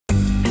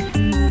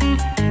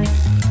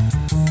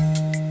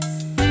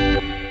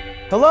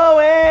Hello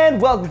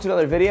and welcome to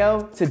another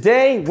video.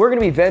 Today we're going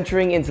to be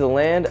venturing into the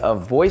land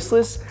of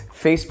voiceless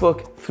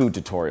Facebook food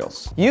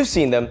tutorials. You've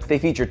seen them. They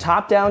feature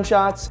top-down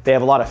shots. They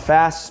have a lot of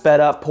fast,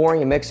 sped up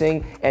pouring and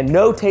mixing, and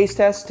no taste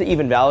tests to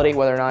even validate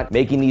whether or not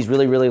making these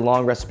really, really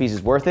long recipes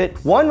is worth it.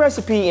 One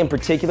recipe in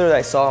particular that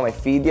I saw on my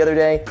feed the other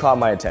day caught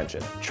my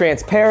attention.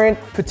 Transparent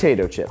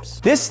potato chips.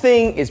 This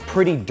thing is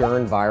pretty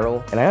darn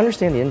viral, and I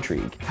understand the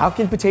intrigue. How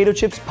can potato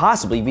chips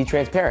possibly be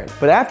transparent?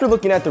 But after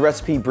looking at the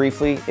recipe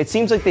briefly, it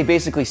seems like they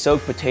basically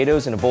soak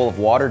potatoes in a bowl of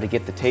water to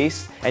get the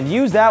taste, and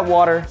use that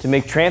water to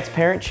make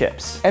transparent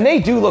chips. And they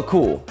do look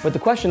cool, but the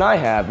question I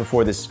have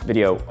before this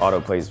video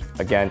autoplays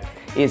again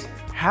is,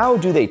 how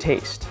do they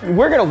taste?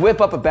 We're gonna whip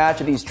up a batch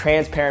of these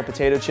transparent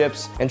potato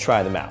chips and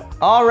try them out.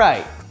 All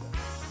right,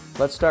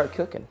 let's start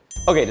cooking.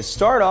 Okay, to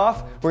start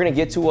off, we're gonna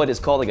get to what is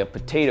called like a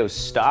potato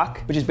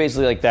stock, which is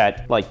basically like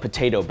that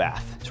potato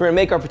bath. So we're gonna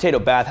make our potato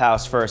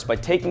bathhouse first by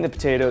taking the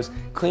potatoes,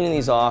 cleaning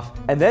these off,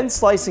 and then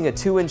slicing a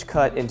 2-inch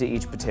cut into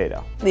each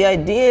potato. The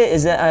idea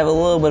is that I have a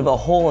little bit of a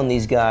hole in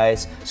these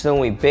guys, so then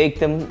when we bake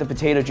them, the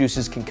potato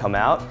juices can come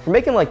out. We're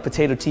making like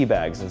potato tea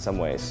bags in some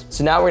ways.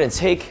 So now we're gonna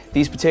take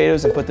these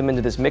potatoes and put them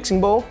into this mixing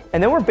bowl,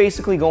 and then we're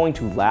basically going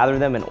to lather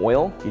them in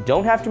oil. You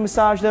don't have to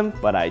massage them,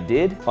 but I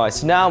did. All right,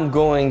 so now I'm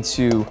going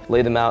to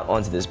lay them out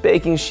onto this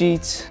baking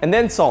sheet, and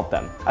then salt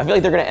them. I feel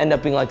like they're gonna end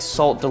up being like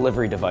salt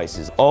delivery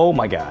devices. Oh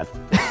my God.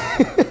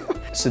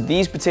 So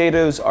these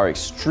potatoes are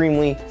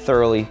extremely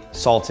thoroughly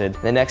salted.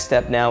 The next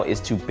step now is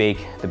to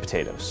bake the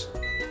potatoes.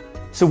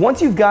 So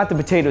once you've got the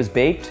potatoes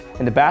baked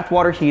and the bath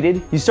water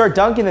heated, you start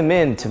dunking them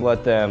in to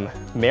let them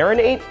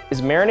marinate.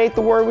 Is marinate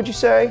the word, would you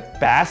say?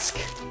 Bask,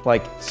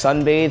 like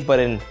sunbathe, but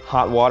in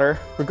hot water.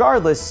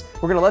 Regardless,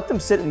 we're gonna let them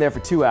sit in there for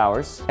 2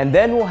 hours, and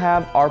then we'll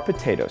have our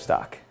potato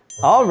stock.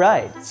 All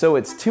right, so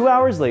it's 2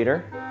 hours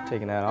later.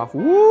 Taking that off.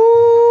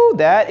 Woo,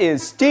 that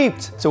is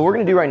steeped. So what we're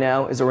gonna do right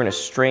now is we're gonna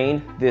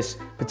strain this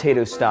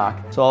potato stock.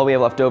 So all we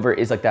have left over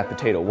is like that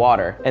potato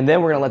water. And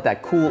then we're gonna let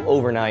that cool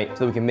overnight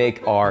so that we can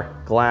make our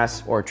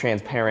glass or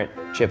transparent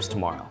chips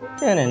tomorrow.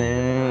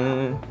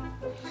 Da-na-na.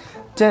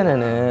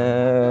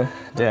 Da-na-na.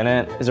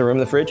 Da-na. Is there room in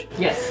the fridge?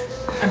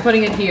 Yes, I'm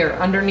putting it here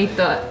underneath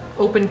the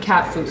open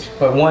cat food.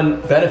 But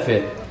one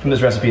benefit from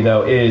this recipe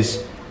though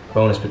is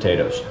bonus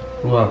potatoes.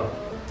 Well,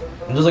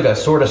 just like a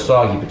sort of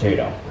soggy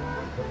potato.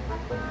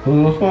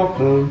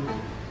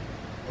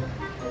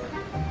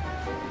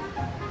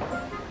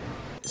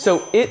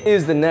 So it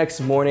is the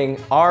next morning.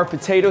 Our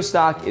potato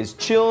stock is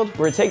chilled.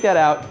 We're gonna take that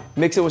out,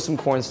 mix it with some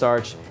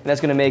cornstarch, and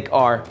that's gonna make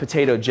our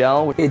potato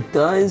gel. It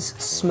does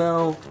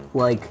smell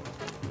like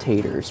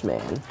taters,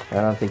 man.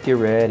 I don't think you're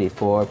ready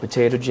for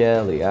potato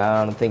jelly.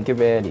 I don't think you're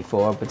ready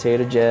for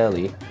potato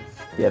jelly.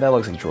 Yeah, that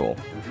looks like drool.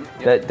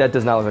 That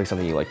does not look like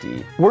something you like to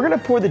eat. We're gonna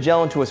pour the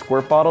gel into a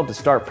squirt bottle to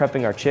start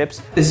prepping our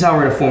chips. This is how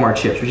we're gonna form our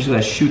chips. We're just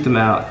gonna shoot them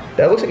out.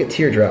 That looks like a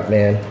teardrop,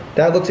 man.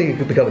 That looks like it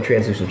could become a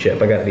translucent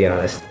chip, I gotta be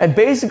honest. And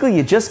basically,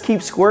 you just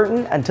keep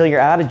squirting until you're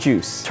out of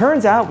juice.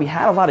 Turns out we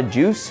had a lot of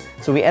juice,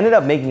 so we ended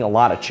up making a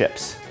lot of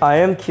chips. I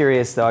am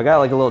curious though, I got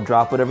like a little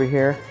droplet over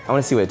here. I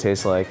wanna see what it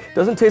tastes like.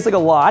 Doesn't taste like a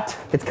lot.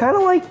 It's kind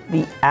of like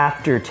the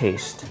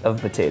aftertaste of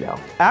potato.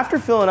 After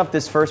filling up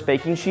this first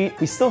baking sheet,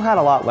 we still had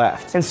a lot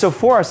left. And so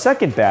for our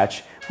second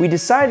batch, we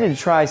decided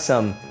to try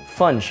some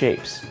fun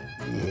shapes.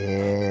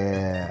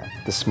 Yeah,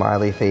 the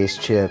smiley face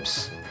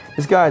chips.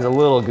 This guy's a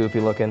little goofy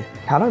looking.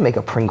 How do I make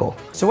a Pringle?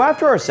 So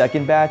after our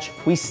second batch,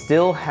 we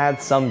still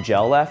had some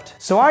gel left.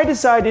 So I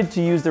decided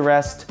to use the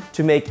rest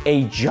to make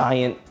a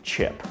giant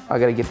chip. I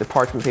gotta get the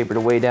parchment paper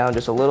to weigh down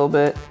just a little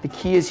bit. The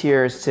key is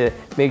here is to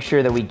make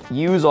sure that we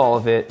use all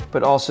of it,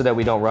 but also that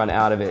we don't run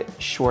out of it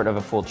short of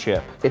a full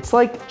chip. It's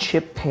like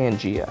chip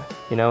Pangea,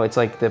 you know? It's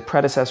like the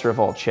predecessor of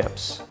all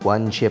chips.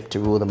 One chip to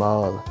rule them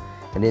all,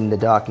 and in the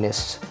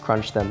darkness,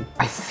 crunch them.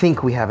 I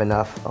think we have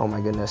enough, oh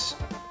my goodness.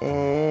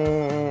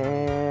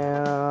 And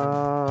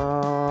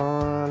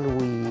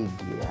we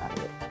got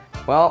it.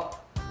 Well,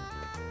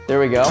 there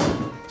we go.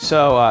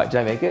 So, did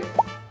I make it?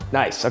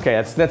 Nice, okay,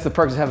 that's the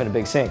perks of having a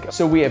big sink.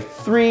 So we have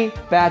 3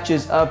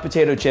 batches of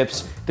potato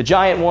chips. The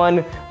giant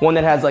one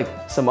that has like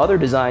some other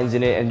designs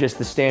in it, and just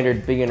the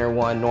standard beginner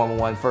one, normal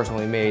one, first one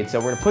we made. So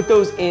we're gonna put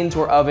those into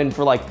our oven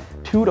for like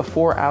 2 to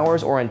 4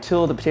 hours or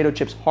until the potato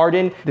chips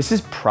harden. This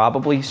is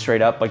probably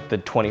straight up like the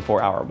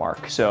 24-hour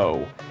mark.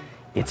 So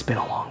it's been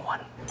a long one.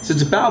 So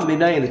it's about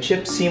midnight and the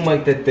chips seem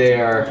like that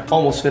they're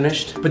almost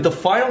finished. But the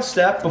final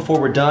step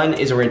before we're done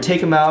is we're gonna take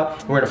them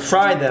out, we're gonna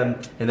fry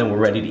them, and then we're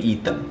ready to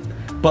eat them.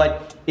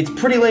 But it's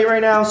pretty late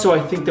right now, so I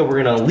think that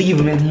we're gonna leave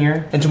them in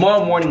here. And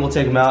tomorrow morning we'll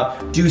take them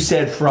out, do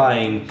said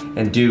frying,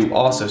 and do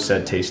also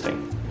said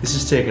tasting. This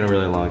is taking a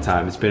really long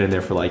time. It's been in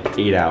there for like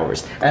 8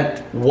 hours.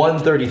 At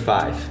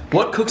 1:35.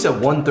 What cooks at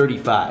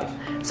 1:35?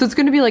 So it's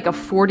gonna be like a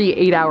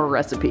 48-hour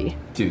recipe.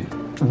 Dude,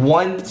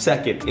 1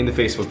 second in the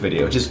Facebook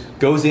video. It just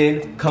goes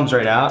in, comes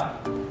right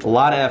out. A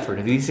lot of effort.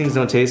 If these things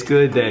don't taste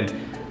good, then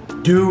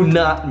do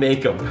not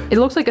make them. It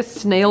looks like a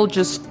snail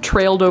just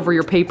trailed over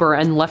your paper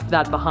and left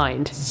that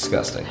behind. It's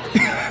disgusting.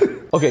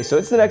 Okay, so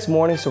it's the next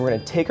morning, so we're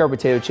gonna take our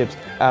potato chips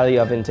out of the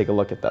oven and take a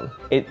look at them.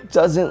 It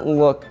doesn't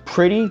look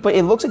pretty, but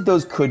it looks like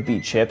those could be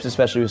chips,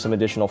 especially with some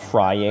additional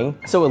frying.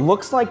 So it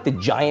looks like the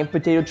giant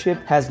potato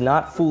chip has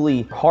not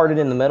fully hardened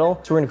in the middle,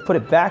 so we're gonna put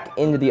it back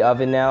into the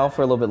oven now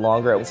for a little bit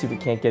longer. Let's see if we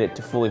can't get it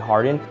to fully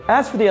harden.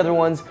 As for the other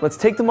ones, let's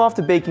take them off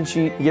the baking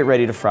sheet and get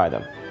ready to fry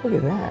them. Look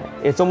at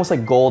that. It's almost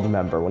like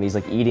Goldmember when he's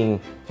like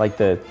eating like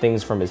the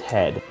things from his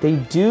head. They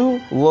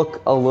do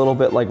look a little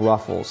bit like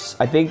Ruffles.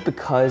 I think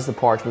because the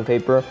parchment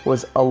paper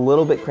was a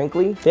little bit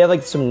crinkly, they have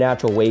like some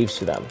natural waves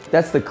to them.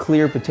 That's the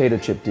clear potato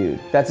chip dude.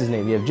 That's his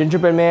name. You have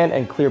Gingerbread Man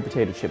and clear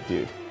potato chip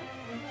dude.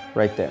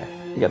 Right there.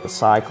 You got the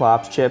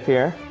Cyclops chip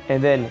here,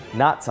 and then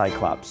not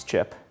Cyclops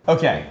chip.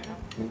 Okay.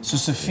 So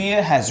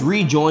Sophia has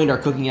rejoined our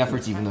cooking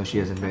efforts, even though she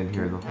hasn't been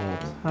here the whole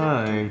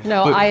time.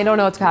 No, but I don't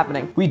know what's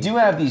happening. we do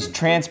have these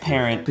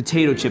transparent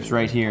potato chips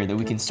right here that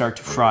we can start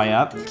to fry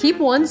up. Keep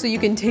one so you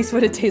can taste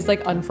what it tastes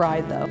like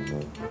unfried though.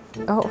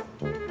 Oh,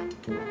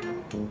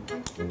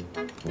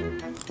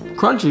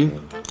 Crunchy.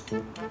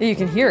 you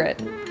can hear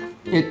it.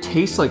 It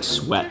tastes like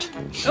sweat.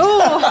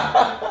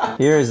 Oh!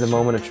 Here is the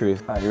moment of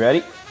truth. Are you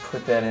ready?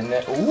 Put that in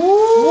there. Ooh!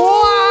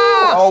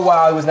 Wow! Oh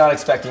wow, I was not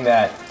expecting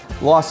that.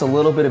 Lost a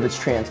little bit of its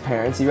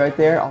transparency right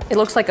there. It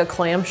looks like a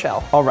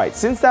clamshell. All right,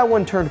 since that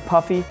one turned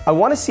puffy, I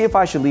want to see if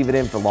I should leave it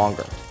in for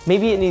longer.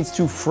 Maybe it needs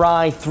to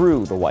fry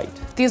through the white.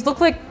 These look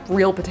like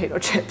real potato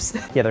chips.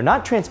 Yeah, they're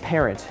not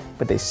transparent,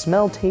 but they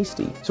smell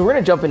tasty. So we're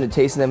gonna jump into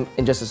tasting them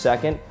in just a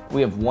second. We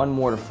have one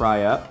more to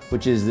fry up,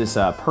 which is this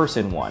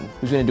person one,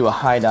 who's gonna do a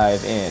high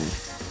dive in.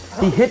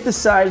 He hit the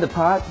side of the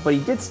pot, but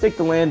he did stick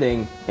the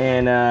landing,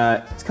 and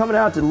it's coming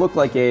out to look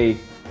like a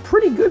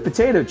pretty good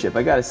potato chip,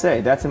 I gotta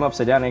say. That's him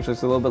upside down. Actually,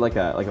 it's a little bit like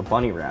a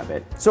bunny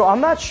rabbit. So I'm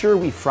not sure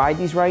we fried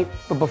these right,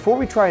 but before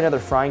we try another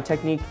frying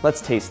technique, let's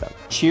taste them.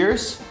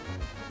 Cheers.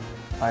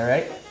 All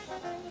right.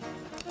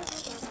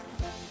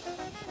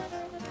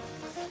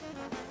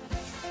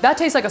 That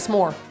tastes like a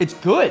s'more. It's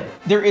good.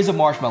 There is a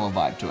marshmallow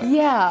vibe to it.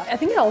 Yeah, I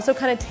think it also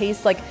kind of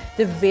tastes like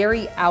the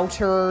very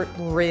outer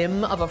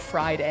rim of a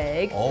fried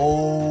egg.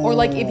 Oh. Or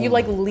like if you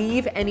like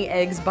leave any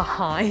eggs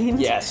behind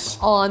Yes.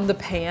 on the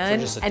pan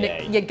For just a and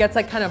day. it gets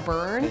like kind of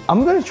burned.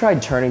 I'm gonna try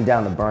turning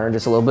down the burner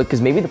just a little bit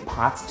because maybe the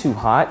pot's too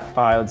hot.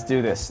 All right, let's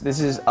do this. This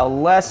is a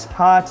less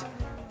hot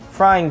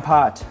frying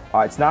pot.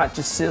 All right, it's not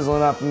just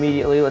sizzling up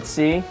immediately. Let's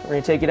see. We're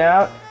gonna take it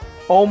out.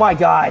 Oh my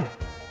God,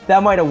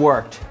 that might have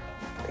worked.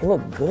 They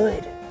look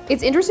good.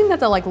 It's interesting that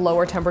the like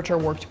lower temperature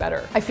worked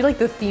better. I feel like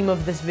the theme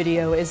of this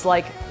video is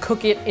like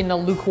cook it in a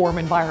lukewarm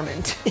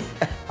environment.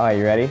 All right,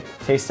 you ready?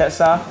 Taste test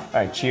off.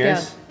 All right,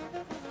 cheers.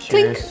 Yeah.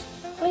 Cheers.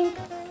 Clink. Clink.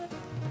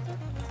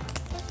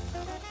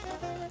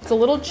 It's a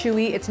little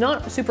chewy. It's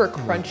not super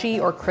crunchy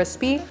or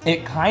crispy.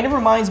 It kind of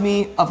reminds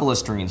me of a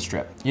Listerine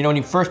strip. You know, when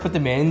you first put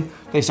them in,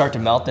 they start to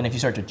melt, and if you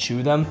start to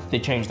chew them, they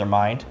change their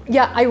mind.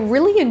 Yeah, I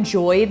really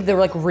enjoyed the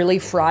like really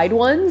fried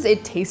ones.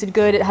 It tasted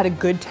good, it had a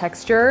good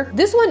texture.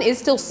 This one is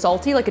still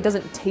salty, like it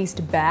doesn't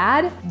taste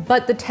bad,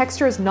 but the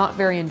texture is not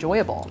very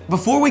enjoyable.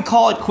 Before we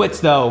call it quits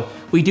though,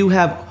 we do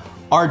have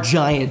our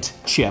giant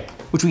chip,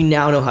 which we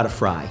now know how to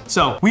fry.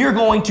 So we are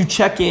going to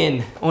check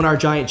in on our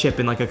giant chip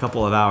in like a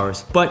couple of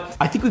hours. But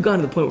I think we've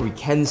gotten to the point where we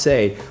can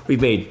say we've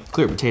made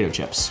clear potato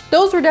chips.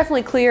 Those were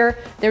definitely clear.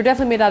 They were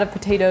definitely made out of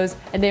potatoes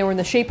and they were in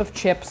the shape of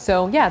chips.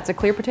 So yeah, it's a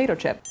clear potato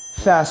chip.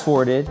 Fast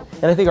forwarded,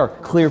 and I think our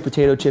clear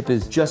potato chip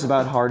is just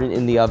about hardened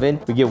in the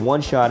oven. We get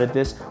one shot at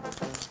this.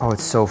 Oh,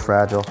 it's so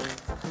fragile.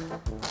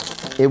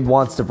 It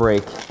wants to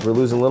break. We're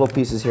losing little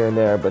pieces here and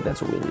there, but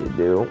that's what we need to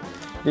do.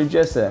 They're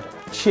just a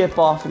chip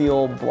off the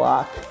old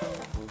block.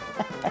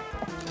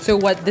 So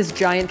what, this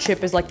giant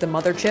chip is like the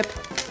mother chip?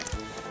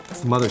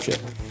 It's the mother chip.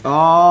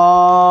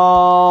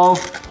 Oh,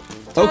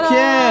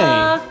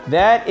 okay.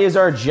 That is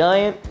our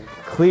giant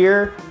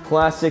clear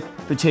plastic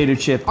potato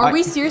chip. Are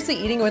we seriously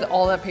eating with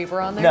all that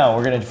paper on there? No,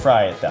 we're gonna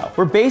fry it though.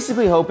 We're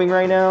basically hoping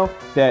right now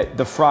that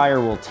the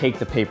fryer will take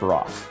the paper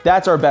off.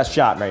 That's our best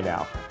shot right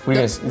now.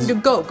 We're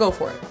gonna Go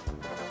for it.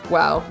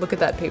 Wow, look at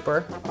that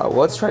paper. well,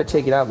 let's try to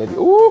take it out maybe.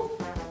 Ooh.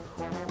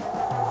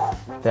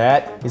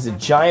 That is a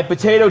giant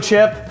potato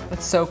chip.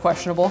 That's so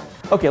questionable.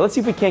 Okay, let's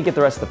see if we can't get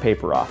the rest of the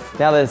paper off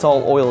now that it's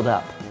all oiled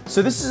up.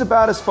 So this is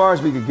about as far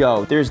as we could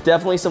go. There's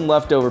definitely some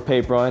leftover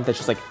paper on it that's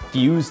just like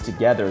fused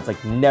together. It's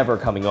like never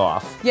coming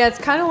off. Yeah, it's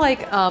kind of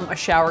like a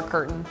shower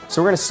curtain.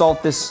 So we're gonna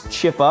salt this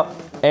chip up.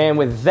 And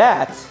with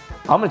that,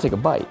 I'm gonna take a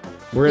bite.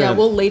 Yeah,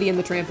 we'll Lady in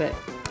the Trampet.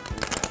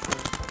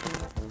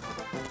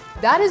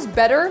 That is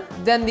better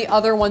than the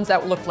other ones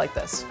that looked like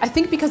this. I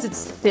think because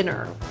it's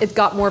thinner, it's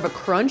got more of a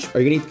crunch. Are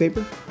you gonna eat the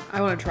paper?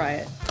 I want to try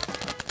it.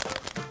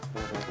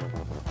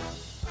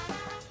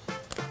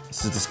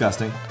 This is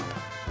disgusting.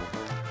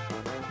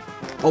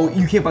 Oh,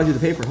 you can't bite through the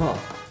paper, huh?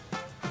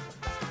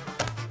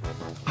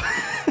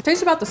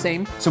 Tastes about the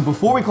same. So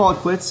before we call it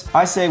quits,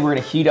 I say we're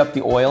gonna heat up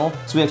the oil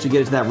so we actually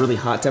get it to that really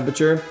hot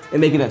temperature and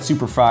make it that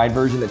super fried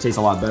version that tastes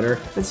a lot better.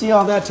 Let's see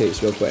how that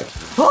tastes real quick.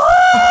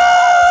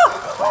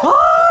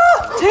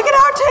 Take it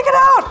out, take it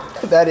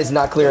out! That is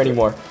not clear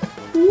anymore.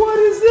 What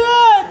is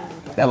that?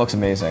 That looks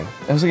amazing.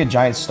 That looks like a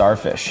giant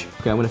starfish.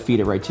 Okay, I'm gonna feed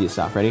it right to you,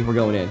 Soph. Ready? We're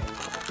going in.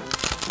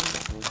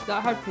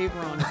 That had paper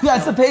on it.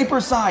 That's the paper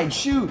side,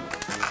 shoot.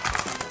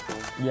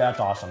 Yeah, that's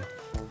awesome.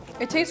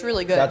 It tastes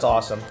really good. That's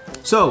awesome.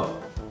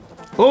 So,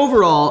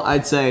 overall,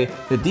 I'd say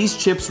that these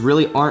chips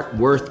really aren't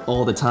worth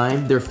all the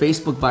time. Their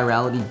Facebook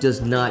virality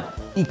does not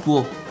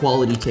equal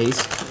quality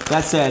taste.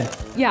 That said,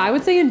 yeah, I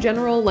would say in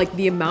general, like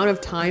the amount of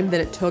time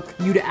that it took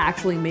you to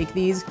actually make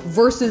these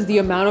versus the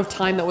amount of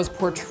time that was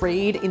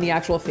portrayed in the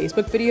actual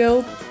Facebook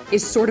video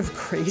is sort of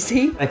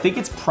crazy. I think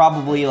it's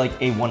probably like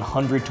a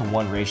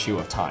 100-to-1 ratio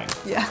of time.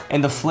 Yeah.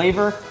 And the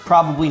flavor,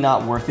 probably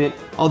not worth it.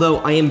 Although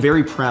I am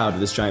very proud of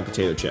this giant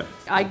potato chip.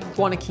 I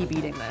want to keep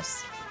eating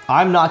this.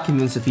 I'm not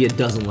convinced Sophia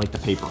doesn't like the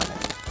paper in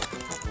it.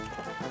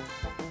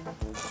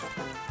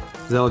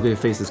 Does that look like a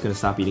face that's gonna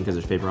stop eating because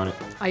there's paper on it?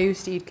 I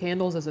used to eat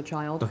candles as a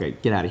child. Okay,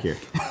 get out of here.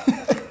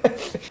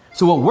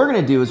 So what we're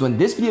gonna do is when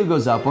this video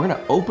goes up, we're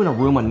gonna open a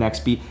room on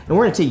Nextbeat and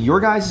we're gonna take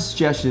your guys'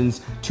 suggestions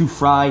to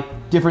fry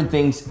different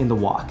things in the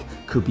wok.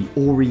 Could be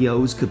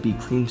Oreos, could be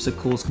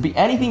creamsicles, could be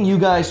anything you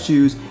guys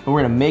choose, and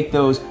we're gonna make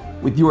those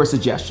with your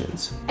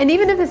suggestions. And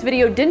even if this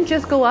video didn't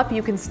just go up,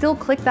 you can still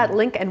click that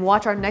link and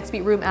watch our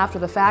Nextbeat room after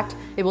the fact.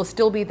 It will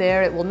still be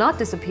there, it will not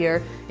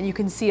disappear, and you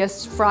can see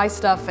us fry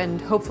stuff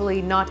and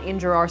hopefully not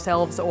injure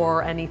ourselves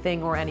or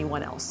anything or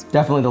anyone else.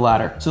 Definitely the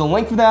latter. So the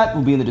link for that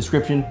will be in the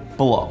description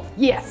below.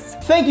 Yes.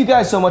 Thank you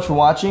guys so much for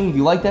watching. If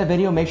you liked that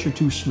video, make sure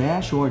to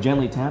smash or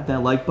gently tap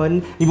that like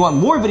button. If you want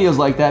more videos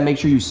like that, make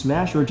sure you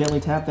smash or gently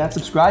tap that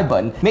subscribe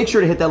button. Make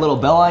sure to hit that little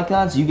bell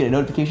icon so you get a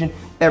notification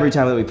every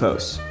time that we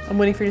post. I'm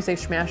waiting for you to say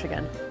smash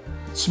again.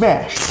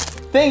 Smash.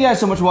 Thank you guys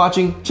so much for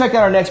watching. Check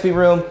out our Nextbeat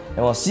room, and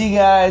we'll see you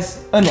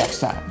guys next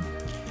time.